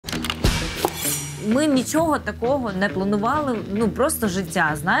Ми нічого такого не планували, ну просто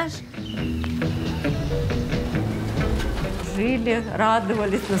життя, знаєш? Жили,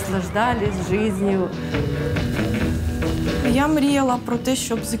 радувались, наслаждались життю. Я мріяла про те,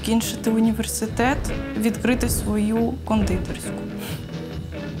 щоб закінчити університет, відкрити свою кондитерську.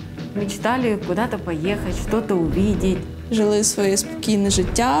 Мечтали куди-то поїхати, щось увидеть. Жили своє спокійне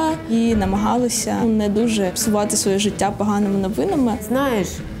життя і намагалися не дуже псувати своє життя поганими новинами. Знаєш,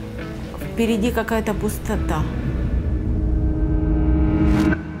 впереді якась пустота.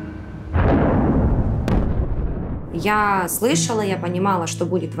 Я слышала, я понимала, что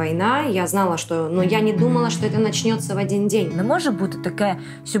будет война, я знала, что... Но я не думала, что это начнется в один день. Не може бути таке,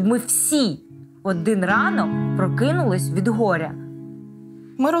 щоб ми всі один ранок прокинулись від горя.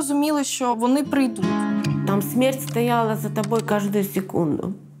 Ми розуміли, що вони прийдуть. Там смерть стояла за тобою кожну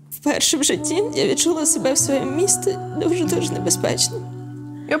секунду. Вперше в житті я відчула себе в своєму місті дуже-дуже небезпечно.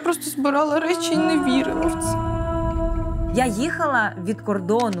 Я просто збирала речі і не вірила в це. Я їхала від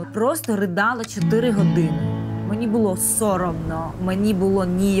кордону, просто ридала 4 години. Мені було соромно, мені було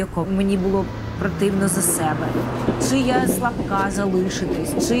ніяко, мені було противно за себе. Чи я слабка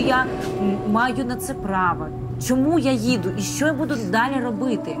залишитись, чи я маю на це право? Чому я їду і що я буду далі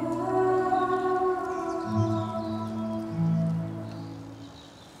робити?